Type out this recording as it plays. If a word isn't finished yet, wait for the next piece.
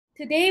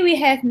Today we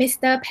have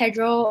Mr.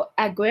 Pedro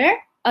Aguirre,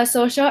 a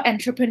social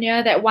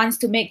entrepreneur that wants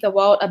to make the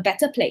world a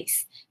better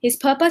place. His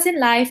purpose in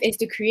life is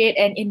to create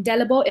an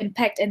indelible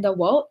impact in the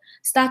world,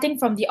 starting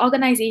from the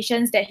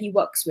organizations that he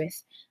works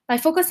with. By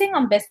focusing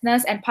on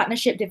business and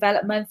partnership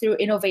development through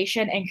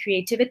innovation and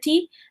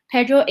creativity,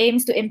 Pedro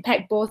aims to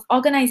impact both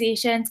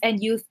organizations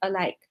and youth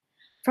alike.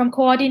 From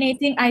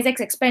coordinating Isaac's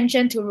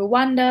expansion to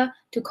Rwanda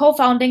to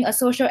co-founding a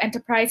social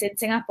enterprise in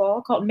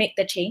Singapore called Make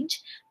the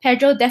Change,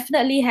 Pedro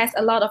definitely has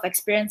a lot of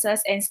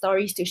experiences and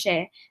stories to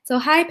share. So,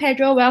 hi,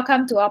 Pedro,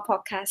 welcome to our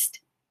podcast.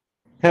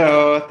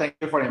 Hello, thank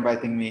you for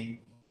inviting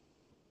me.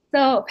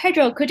 So,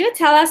 Pedro, could you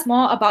tell us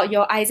more about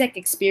your Isaac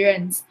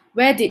experience?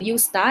 Where did you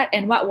start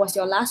and what was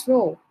your last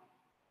role?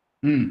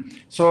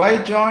 So I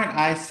joined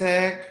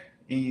ISEC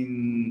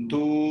in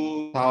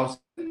 2000,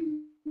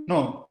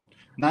 no,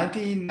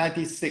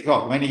 1996,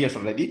 oh, many years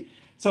already.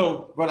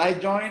 So, but I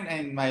joined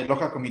in my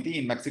local committee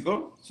in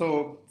Mexico.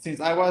 So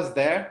since I was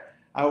there,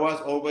 I was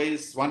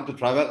always wanted to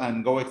travel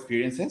and go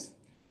experiences.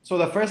 So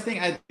the first thing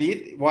I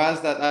did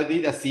was that I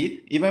did a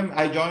seat. Even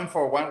I joined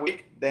for 1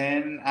 week,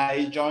 then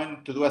I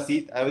joined to do a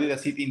seat. I did a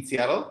seat in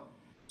Seattle.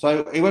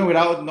 So even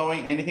without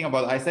knowing anything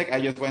about ISEC,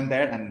 I just went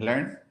there and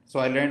learned. So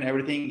I learned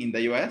everything in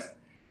the US.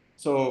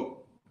 So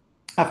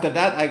after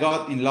that, I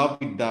got in love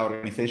with the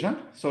organization.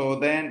 So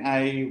then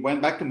I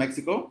went back to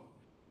Mexico.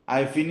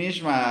 I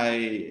finished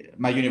my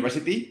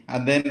university,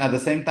 and then at the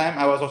same time,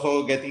 I was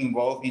also getting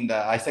involved in the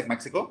ISEC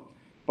Mexico.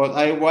 But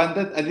I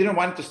didn't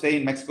want to stay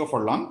in Mexico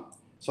for long.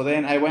 So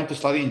then I went to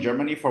study in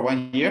Germany for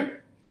 1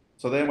 year.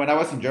 So then when I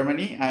was in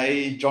Germany,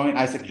 I joined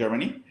ISEC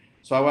Germany.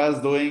 So I was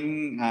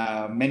doing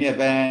many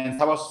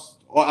events.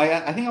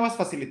 I think I was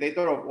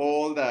facilitator of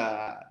all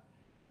the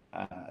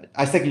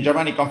ISEC in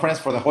Germany conference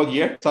for the whole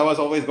year. So I was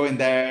always going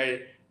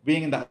there,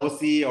 being in the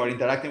OC or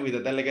interacting with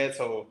the delegates.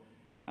 So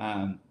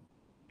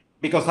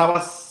because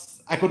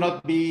I could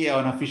not be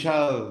an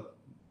official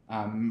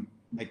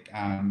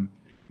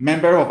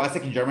member of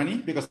ISEC in Germany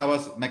because I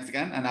was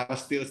Mexican and I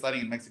was still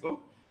studying in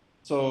Mexico.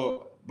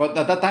 So, but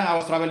at that time I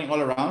was traveling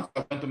all around.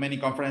 I went to many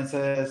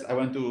conferences. I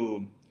went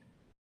to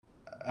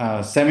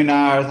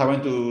seminars. I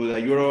went to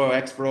the Euro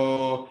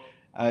Expo,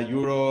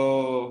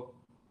 Euro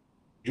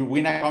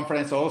Uwina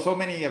conference, so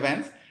many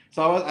events.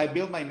 So I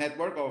built my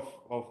network of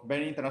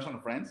very international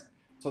friends.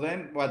 So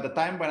then at the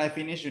time when I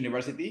finished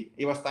university,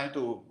 it was time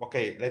to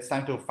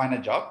find a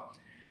job.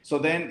 So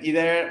then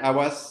either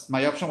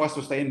my option was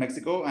to stay in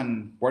Mexico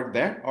and work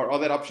there, or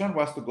other option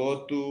was to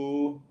go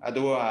to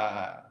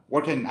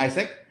work in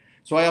ISEC.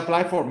 So I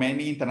applied for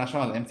many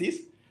international MCs.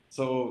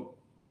 So,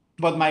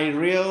 but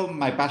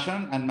my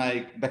passion and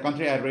the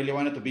country I really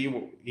wanted to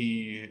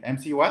be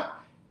MC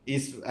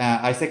is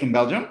ISEC in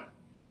Belgium.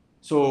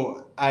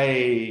 So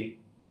I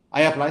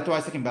applied to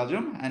ISEC in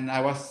Belgium and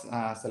I was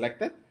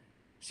selected.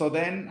 So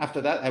then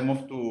after that, I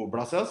moved to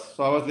Brussels.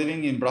 So I was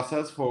living in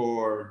Brussels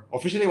for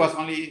officially it was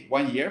only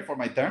 1 year for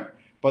my term,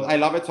 but I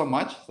love it so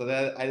much so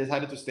that I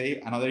decided to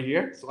stay another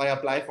year. So I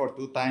applied for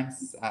 2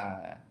 times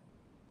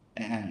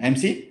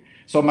MC.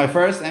 So my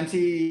first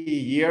MC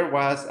year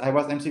I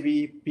was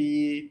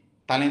MCVP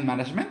Talent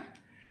Management,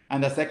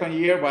 and the second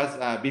year was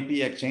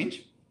VP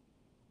Exchange.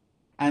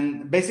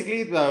 And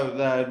basically,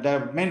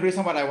 the main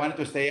reason why I wanted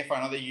to stay for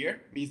another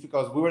year is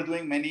because we were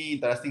doing many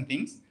interesting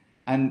things.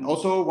 And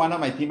also, one of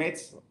my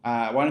teammates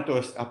wanted to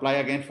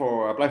apply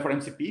for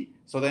MCP.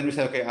 So then we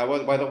said, okay,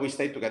 why don't we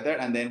stay together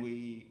and then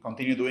we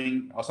continue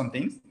doing awesome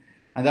things.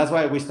 And that's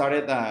why we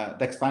started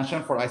the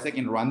expansion for ISEC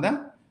in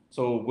Rwanda.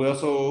 So we're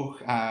also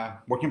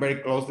working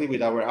very closely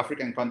with our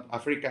African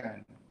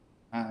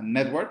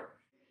network.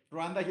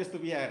 Rwanda used to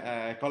be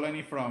a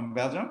colony from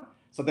Belgium.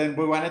 So then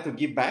we wanted to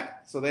give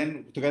back. So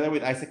then together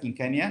with ISEC in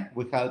Kenya,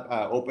 we helped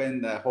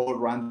open the whole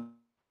Rwanda.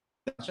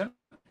 So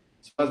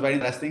it was very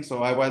interesting.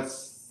 So I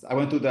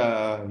went to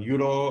the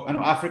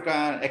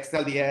Africa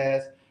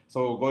XLDS.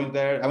 So going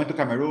there, I went to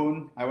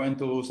Cameroon. I went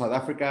to South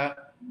Africa.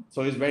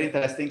 So it's very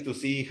interesting to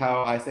see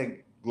how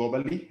ISEC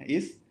globally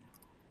is.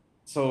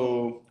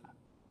 So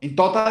in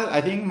total,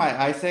 I think my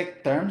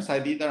ISEC terms, I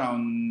did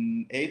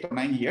around 8 or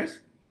 9 years.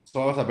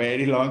 So I was a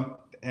very long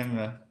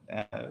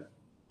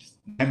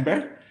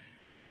member.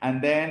 And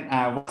then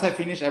once I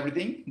finished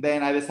everything,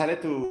 then I decided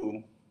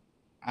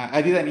I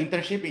did an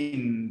internship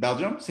in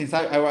Belgium since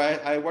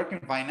I work in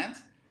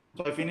finance.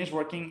 So I finished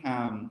working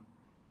my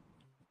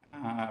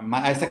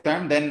ISEC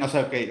term. Then I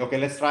said, okay,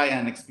 let's try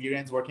and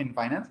experience working in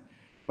finance.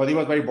 But it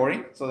was very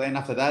boring. So then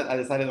after that, I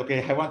decided,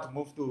 okay, I want to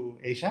move to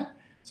Asia.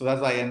 So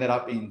that's why I ended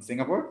up in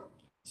Singapore.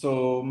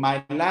 So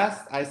my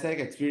last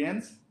ISEC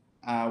experience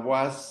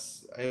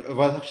was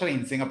actually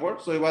in Singapore.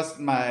 So it was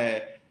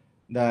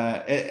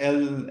the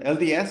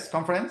LDS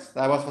conference.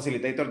 I was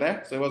facilitator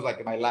there. So it was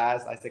like my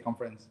last ISEC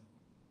conference.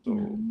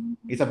 So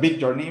it's a big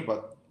journey,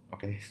 but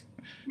okay.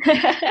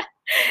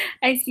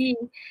 I see.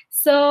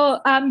 So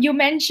you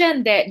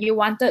mentioned that you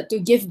wanted to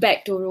give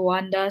back to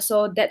Rwanda.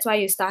 So that's why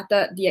you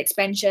started the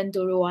expansion to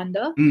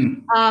Rwanda.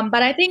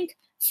 But I think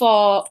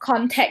for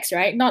context,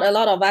 right, not a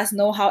lot of us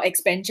know how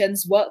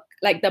expansions work.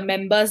 like the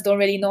members don't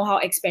really know how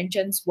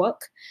expansions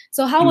work.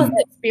 So how was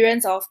the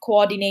experience of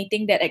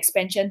coordinating that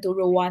expansion to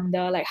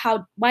Rwanda? Like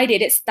why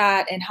did it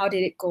start and how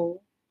did it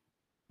go?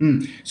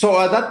 So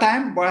at that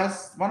time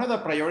was one of the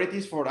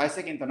priorities for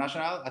ISEC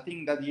International. I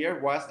think that year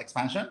was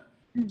expansion.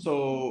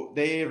 So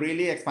they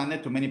really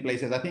expanded to many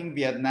places. I think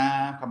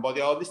Vietnam,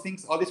 Cambodia, all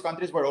these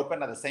countries were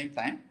open at the same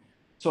time.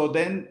 So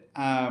then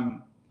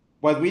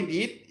what we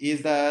did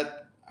is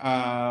that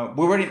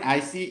we were in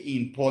IC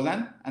in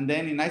Poland, and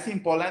then in IC in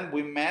Poland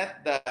we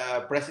met the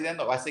president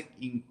of ISEC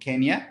in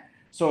Kenya.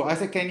 So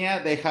ISEC Kenya,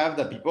 they have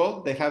the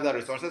people, they have the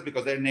resources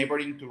because they're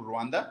neighboring to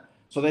Rwanda.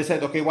 So they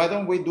said, okay, why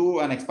don't we do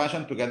an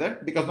expansion together?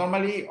 Because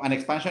normally an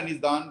expansion is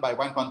done by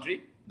one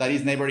country that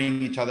is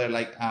neighboring each other.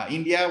 Like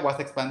India was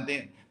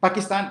expanding,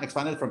 Pakistan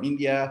expanded from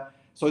India.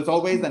 So it's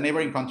always the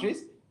neighboring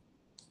countries.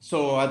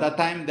 So at that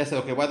time, they said,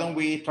 okay, why don't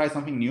we try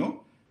something new?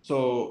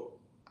 So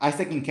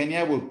ISEC in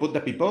Kenya will put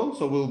the people.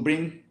 So we'll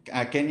bring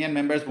Kenyan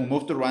members, will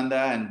move to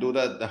Rwanda and do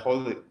the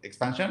whole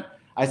expansion.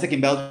 ISEC in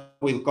Belgium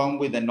will come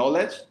with the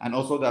knowledge and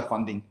also the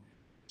funding.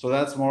 So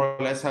that's more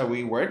or less how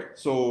we work.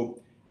 So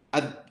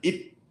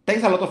it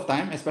takes a lot of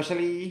time,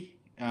 especially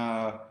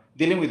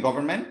dealing with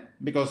government,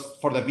 because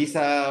for the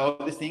visa,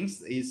 all these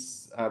things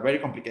is very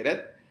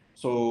complicated.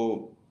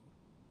 So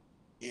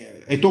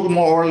it took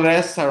more or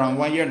less around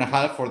 1.5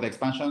 years for the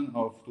expansion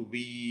to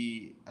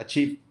be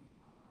achieved.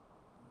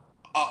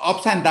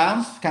 Ups and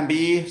downs can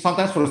be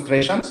sometimes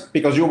frustrations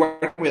because you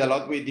work with a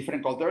lot with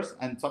different cultures,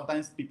 and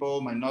sometimes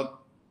people might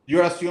not.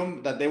 You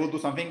assume that they will do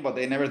something, but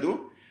they never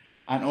do.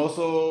 And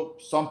also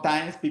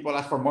sometimes people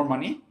ask for more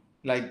money,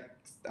 like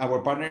our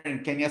partner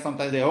in Kenya.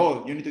 Sometimes they,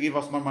 you need to give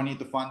us more money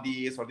to fund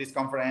this or this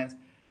conference.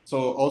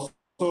 So also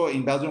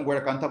in Belgium, we're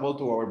accountable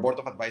to our board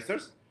of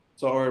advisors.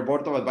 So our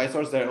board of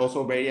advisors, they're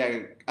also very,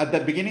 at the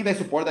beginning, they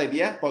support the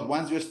idea, but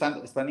once you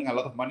start spending a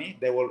lot of money,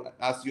 they will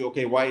ask you,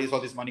 okay, why is all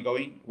this money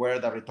going? Where are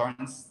the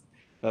returns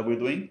that we're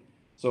doing?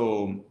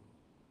 So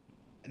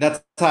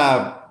that's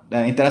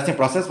an interesting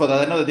process, but at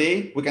the end of the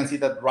day, we can see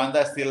that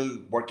Rwanda is still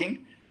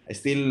working, is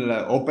still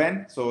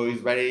open. So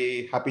it's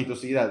very happy to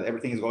see that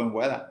everything is going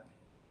well.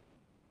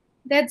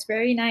 That's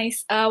very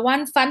nice.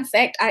 One fun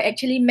fact, I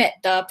actually met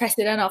the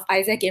president of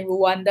ISEC in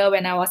Rwanda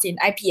when I was in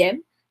IPM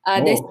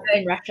this year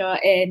in Russia.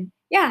 And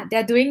yeah,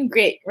 they're doing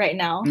great right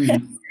now.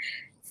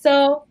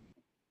 So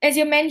as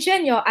you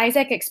mentioned, your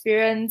ISEC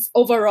experience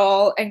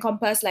overall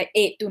encompassed like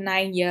 8 to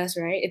 9 years,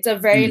 right? It's a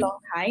very long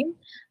time.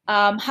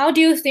 How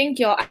do you think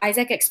your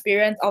ISEC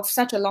experience of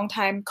such a long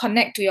time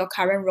connect to your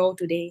current role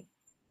today?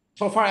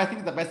 So far, I think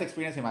it's the best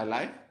experience in my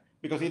life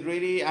because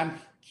I'm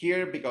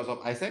here because of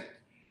ISEC.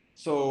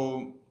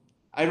 So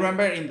I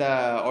remember in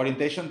the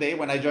orientation day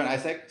when I joined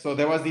ISEC, so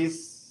there was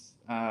this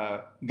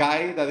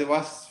guy that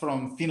was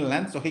from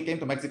Finland. So he came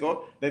to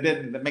Mexico. They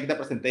did make the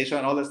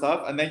presentation, all the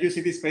stuff. And then you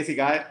see this crazy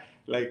guy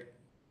like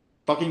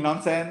talking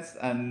nonsense.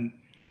 And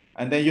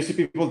then you see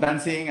people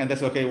dancing. And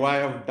that's okay, why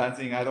am I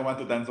dancing? I don't want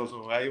to dance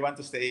also. I want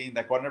to stay in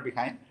the corner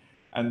behind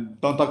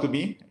and don't talk to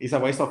me. It's a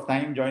waste of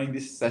time joining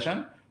this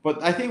session.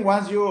 But I think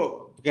once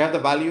you get the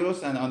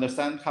values and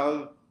understand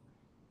how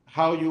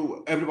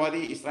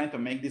everybody is trying to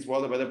make this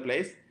world a better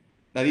place,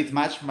 that it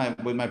matched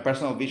with my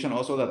personal vision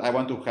also, that I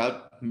want to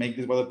help make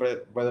this world a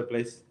better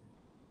place.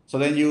 So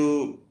then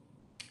you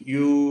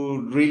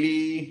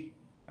really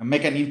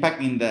make an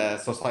impact in the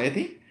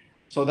society.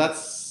 So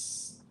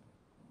that's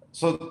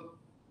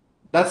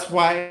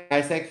why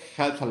ISEC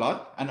helps a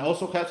lot, and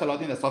also helps a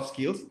lot in the soft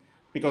skills.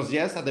 Because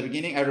yes, at the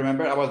beginning, I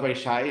remember I was very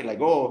shy, like,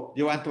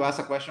 you want to ask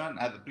a question?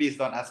 Please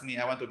don't ask me.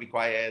 I want to be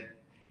quiet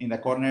in the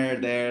corner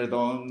there.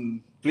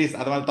 Please,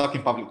 I don't want to talk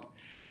in public.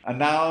 And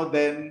now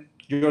then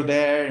you're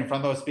there in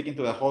front of speaking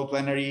to the whole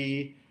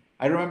plenary.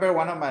 I remember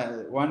one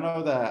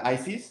of the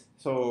ICs.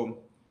 So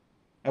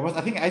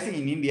I think IC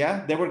in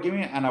India, they were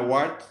giving an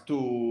award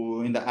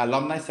in the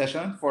alumni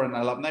session for an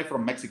alumni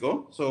from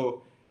Mexico.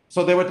 So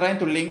they were trying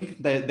to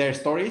link their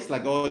stories,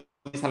 like,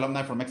 this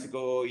alumni from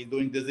Mexico is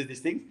doing these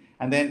things,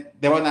 and then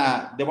they want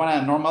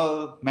a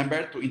normal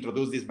member to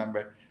introduce this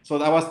member.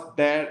 So I was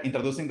there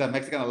introducing the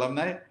Mexican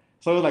alumni.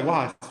 So I was like,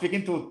 wow,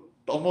 speaking to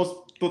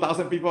almost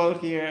 2,000 people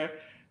here.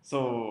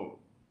 So,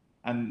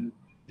 and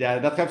yeah,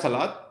 that helps a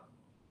lot.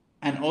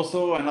 And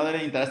also another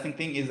interesting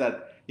thing is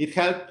that it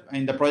helped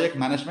in the project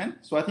management.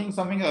 So I think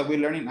something that we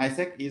learn in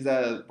ISEC is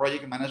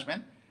project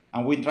management,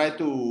 and we try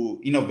to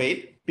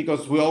innovate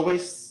because we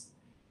always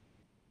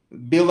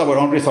build our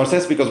own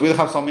resources because we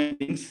have so many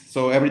things.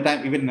 So every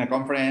time, even in a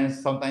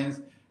conference, sometimes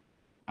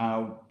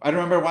I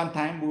remember one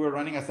time we were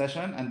running a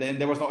session and then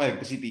there was no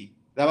electricity.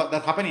 That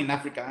happened in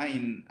Africa,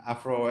 in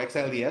Afro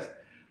XLDS.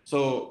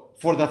 So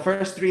for the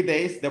first 3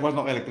 days, there was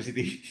no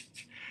electricity.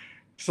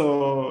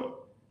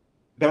 So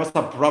there was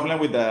a problem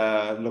with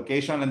the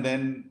location and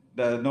then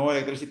no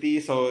electricity.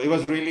 So it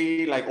was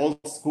really like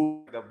old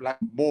school, the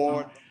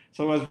blackboard.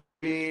 So it was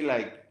really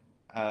like,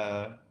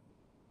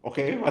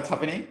 okay, what's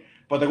happening?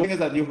 But the good thing is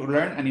that you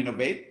learn and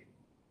innovate.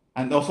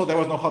 And also there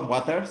was no hot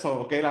water. So,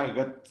 okay, like I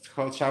got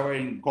hot shower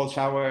in cold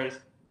showers.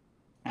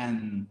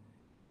 And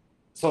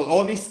so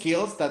all these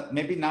skills that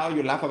maybe now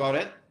you laugh about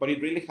it, but it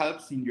really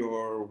helps in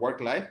your work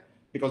life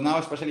because now,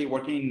 especially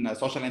working in a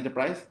social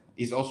enterprise,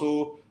 is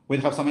also we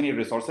have so many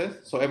resources.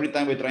 So every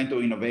time we're trying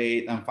to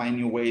innovate and find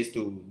new ways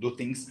to do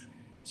things.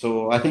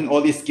 So I think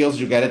all these skills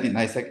you get it in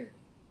ISEC.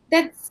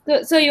 That's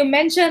good. So you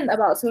mentioned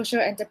about social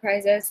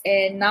enterprises,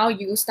 and now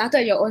you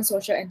started your own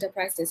social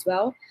enterprise as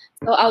well.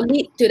 So I'll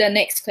lead to the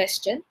next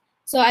question.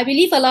 So I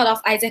believe a lot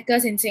of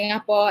ISACers in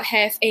Singapore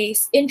have a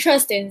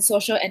interest in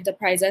social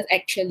enterprises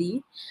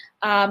actually.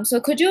 So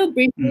could you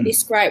briefly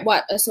describe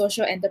what a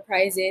social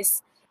enterprise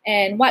is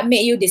and what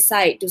made you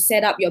decide to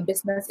set up your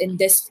business in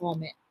this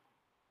format?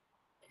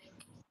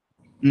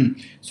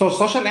 So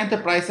social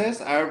enterprises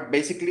are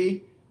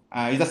basically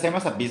it's the same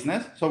as a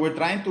business. So we're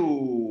trying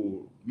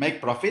to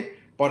make profit,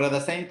 but at the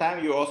same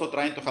time, you're also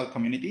trying to help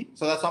community.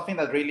 So that's something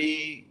that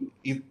really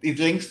it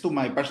links to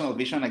my personal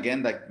vision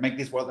again, like make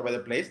this world a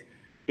better place.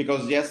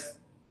 Because yes,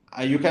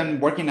 you can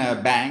work in a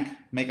bank,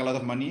 make a lot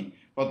of money,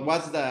 but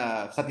what's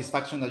the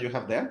satisfaction that you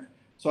have there?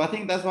 So I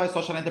think that's why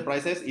social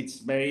enterprises it's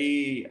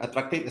very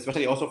attractive,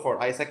 especially also for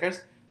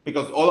ISECers,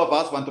 because all of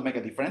us want to make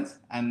a difference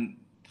and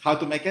how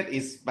to make it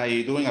is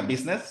by doing a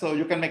business so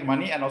you can make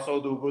money and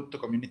also do good to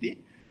community.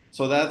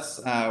 So that's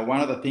one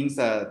of the things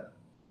that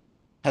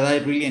I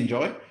really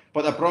enjoy.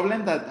 But the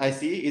problem that I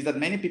see is that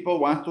many people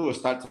want to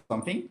start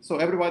something. So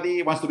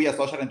everybody wants to be a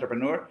social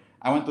entrepreneur.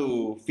 I want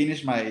to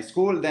finish my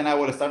school, then I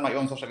will start my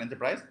own social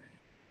enterprise.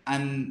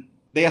 And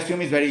they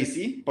assume it's very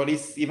easy, but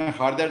it's even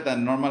harder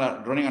than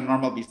running a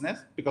normal business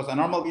because a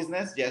normal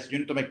business, yes, you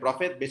need to make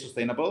profit, be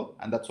sustainable,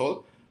 and that's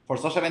all. For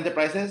social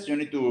enterprises, you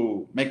need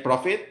to make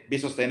profit, be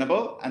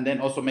sustainable, and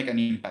then also make an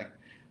impact.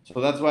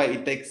 So that's why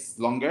it takes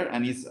longer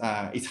and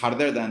it's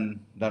harder than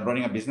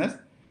running a business.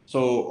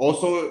 So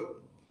also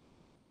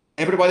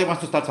everybody wants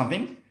to start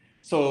something.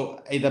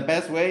 So the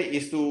best way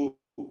is to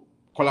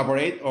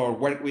collaborate or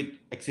work with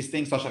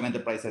existing social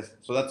enterprises.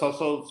 So that's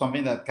also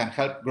something that can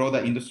help grow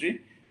the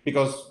industry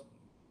because,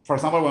 for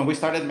example, when we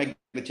started making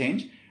the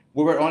change,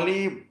 we were one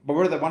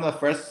of the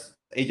first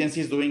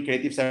agencies doing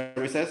creative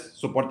services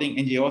supporting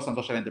NGOs and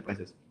social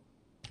enterprises.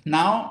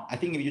 Now, I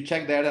think if you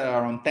check there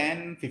are around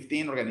 10,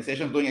 15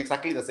 organizations doing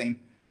exactly the same.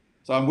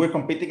 So we're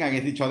competing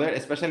against each other,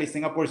 especially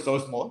Singapore is so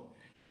small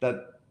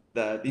that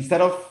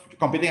instead of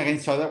competing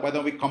against each other, why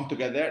don't we come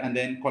together and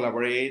then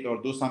collaborate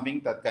or do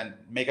something that can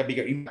make a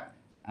bigger impact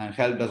and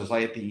help the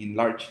society in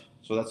large.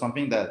 So that's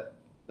something that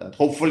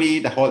hopefully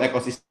the whole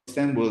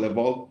ecosystem will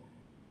evolve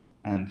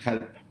and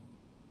help.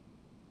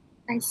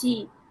 I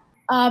see.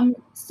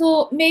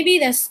 So maybe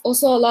there's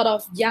also a lot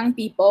of young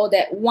people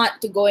that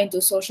want to go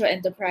into social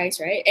enterprise,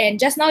 right? And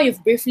just now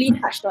you've briefly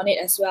touched on it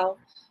as well.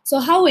 So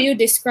how would you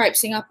describe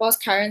Singapore's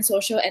current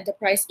social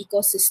enterprise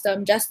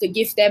ecosystem just to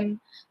give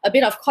them a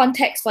bit of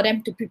context for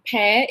them to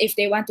prepare if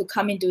they want to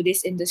come into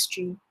this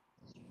industry?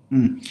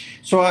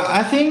 So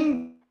I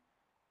think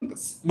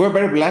we're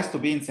very blessed to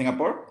be in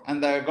Singapore,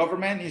 and the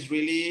government is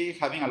really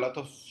having a lot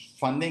of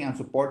funding and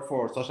support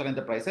for social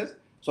enterprises.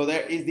 So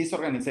there is this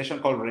organization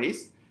called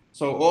RAISE.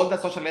 So all the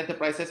social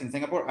enterprises in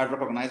Singapore are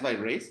recognized by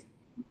RAISE,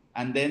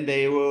 and then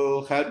they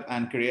will help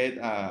and create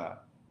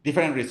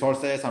different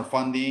resources and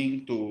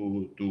funding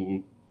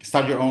to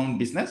start your own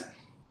business.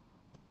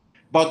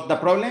 But the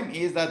problem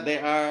is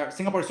that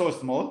Singapore is so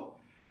small.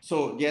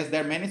 So yes,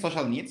 there are many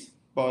social needs,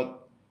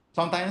 but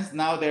sometimes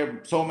now there are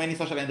so many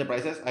social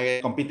enterprises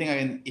competing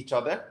against each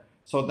other.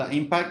 So the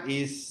impact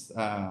is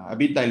a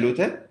bit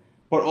diluted.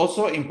 But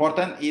also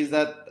important is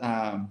that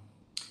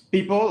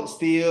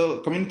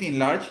community in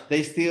large,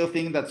 they still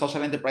think that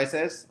social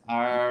enterprises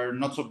are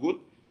not so good.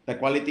 The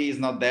quality is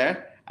not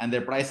there and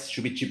their price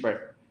should be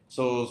cheaper.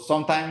 So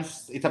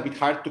sometimes it's a bit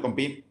hard to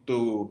compete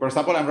for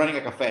example, I'm running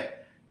a cafe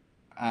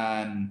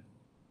and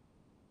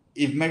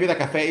if maybe the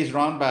cafe is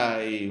run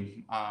by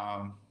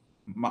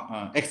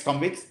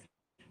ex-convicts,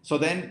 so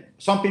then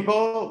some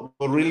people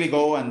will really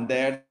go and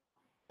there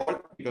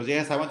because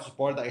yes, I want to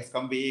support the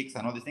ex-convicts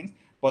and all these things.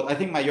 But I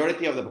think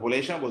majority of the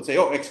population will say,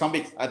 "Oh,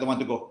 ex-convicts, I don't want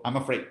to go. I'm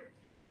afraid."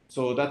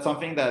 So that's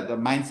something that the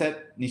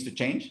mindset needs to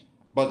change.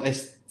 But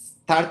it's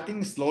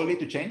starting slowly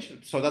to change.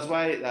 So that's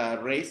why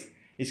RAISE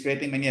is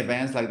creating many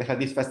events. Like they have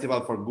this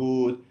festival for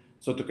good.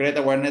 So to create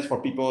awareness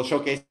for people,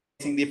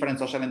 showcasing different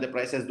social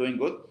enterprises doing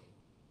good.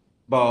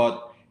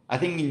 But I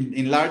think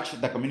in large,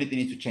 the community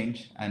needs to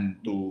change and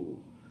to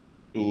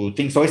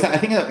think. So I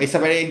think it's a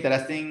very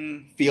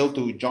interesting field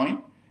to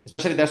join,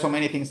 especially there's so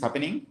many things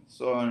happening.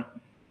 So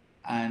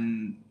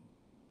and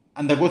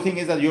the good thing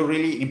is that you're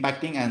really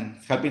impacting and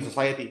helping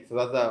society. So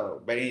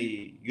that's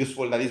very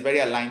useful. That is very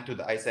aligned to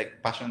the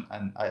ISEC passion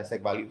and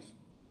ISEC values.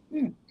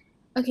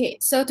 Okay,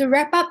 so to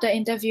wrap up the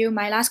interview,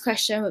 my last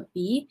question would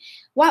be,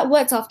 what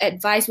words of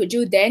advice would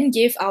you then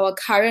give our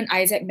current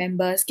ISEC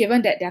members,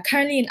 given that they're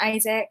currently in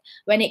ISEC,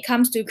 when it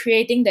comes to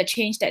creating the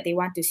change that they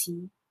want to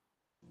see?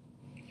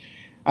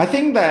 I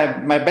think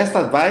that my best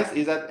advice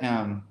is that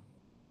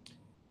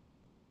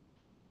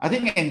I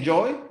think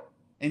enjoy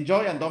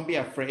and don't be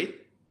afraid.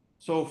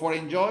 So for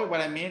enjoy,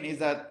 what I mean is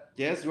that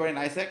yes, you're in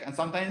ISEC and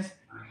sometimes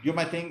you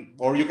might think,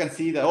 or you can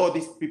see that, oh,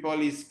 this people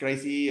is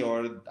crazy,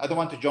 or I don't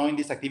want to join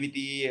this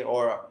activity,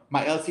 or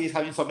my LC is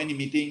having so many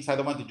meetings, I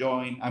don't want to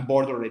join, I'm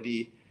bored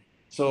already.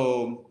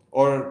 So,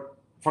 or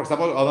for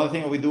example, another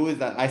thing we do is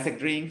that ISEC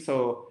drink.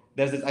 So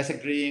there's this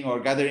ISEC drink or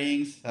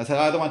gatherings. I said,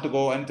 I don't want to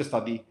go, I need to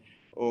study.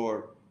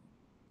 Or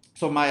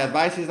so my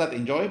advice is that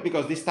enjoy,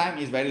 because this time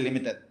is very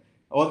limited.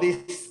 All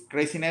this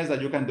craziness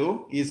that you can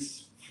do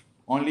is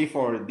only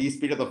for this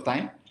period of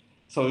time.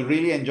 So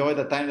really enjoy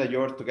the time that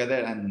you're together,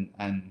 and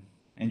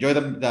enjoy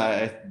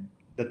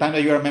the time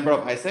that you're a member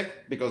of ISEC,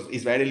 because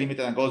it's very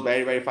limited and goes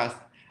very, very fast.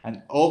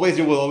 And always,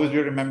 you will always be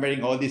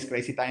remembering all these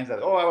crazy times that,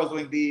 oh, I was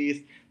doing this,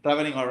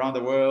 traveling around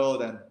the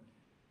world, and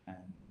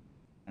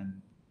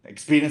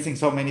experiencing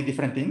so many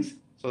different things.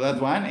 So that's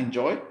one,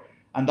 enjoy.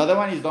 And the other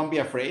one is don't be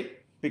afraid,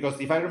 because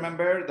if I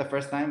remember the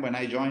first time when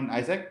I joined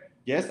ISEC,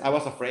 yes, I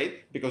was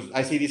afraid, because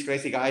I see this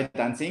crazy guy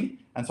dancing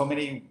and so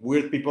many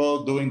weird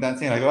people doing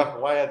dancing.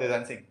 Like, why are they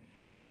dancing?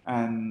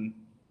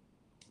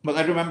 But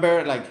I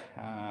remember, like,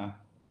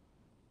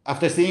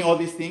 after seeing all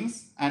these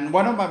things, and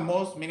one of my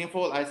most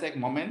meaningful ISEC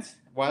moments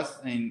was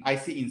in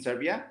IC in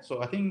Serbia.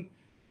 So I think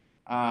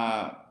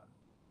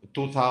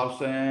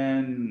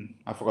 2000,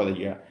 I forgot the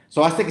year.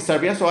 So ISEC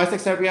Serbia. So ISEC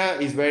Serbia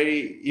is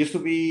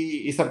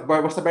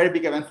was a very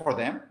big event for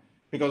them,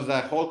 because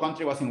the whole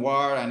country was in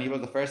war, and it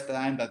was the first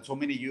time that so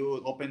many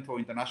youth opened for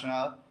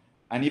international.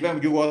 And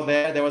even you go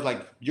there was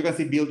like, you can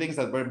see buildings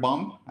that were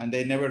bombed and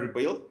they never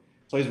rebuilt.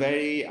 So it's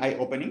very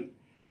eye-opening.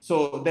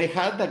 So they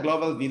had the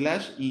global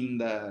village in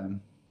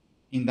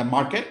the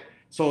market.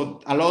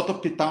 So a lot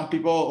of town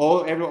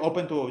people, everyone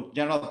open to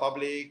general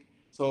public.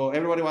 So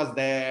everybody was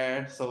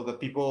there. So the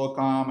people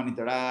come and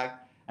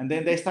interact. And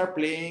then they start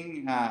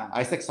playing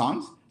ISEC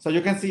songs. So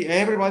you can see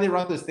everybody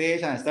run to the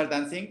stage and start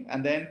dancing.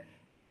 And then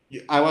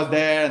I was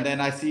there, and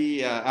then I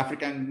see a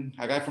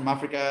guy from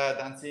Africa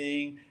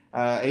dancing,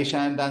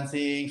 Asian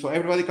dancing. So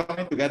everybody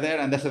coming together,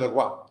 and that's like,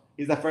 wow.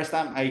 It's the first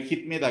time it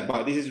hit me like,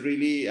 wow, this is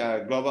really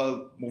a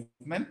global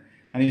movement,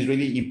 and it's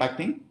really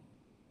impacting.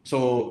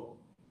 So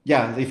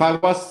yeah, if I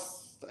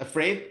was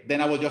afraid,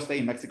 then I would just stay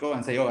in Mexico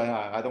and say, oh,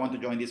 I don't want to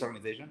join this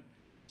organization.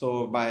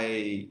 So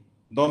by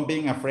don't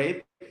being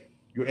afraid,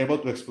 you're able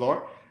to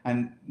explore.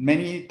 And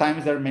many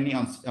times there are many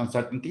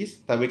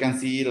uncertainties that we can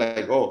see,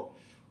 like, oh,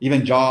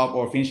 even job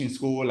or finishing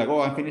school, like,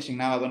 oh, I'm finishing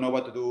now, I don't know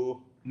what to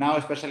do. Now,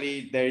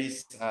 especially, there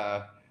is,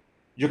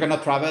 you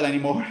cannot travel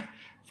anymore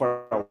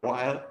for a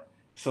while.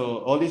 So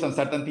all these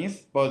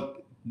uncertainties,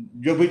 but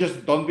we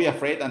just don't be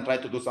afraid and try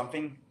to do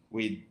something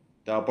with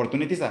the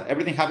opportunities. That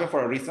everything happened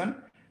for a reason.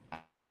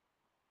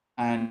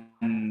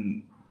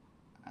 And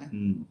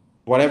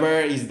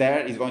whatever is there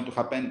is going to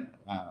happen,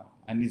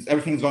 and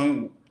everything's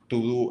going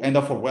to end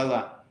up for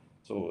well.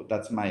 So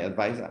that's my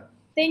advice.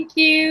 Thank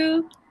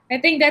you. I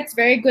think that's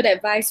very good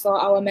advice for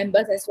our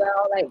members as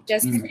well, like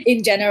just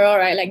in general,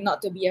 right? Like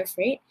not to be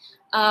afraid.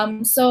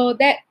 So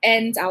that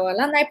ends our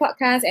alumni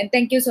podcast, and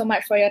thank you so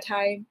much for your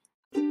time.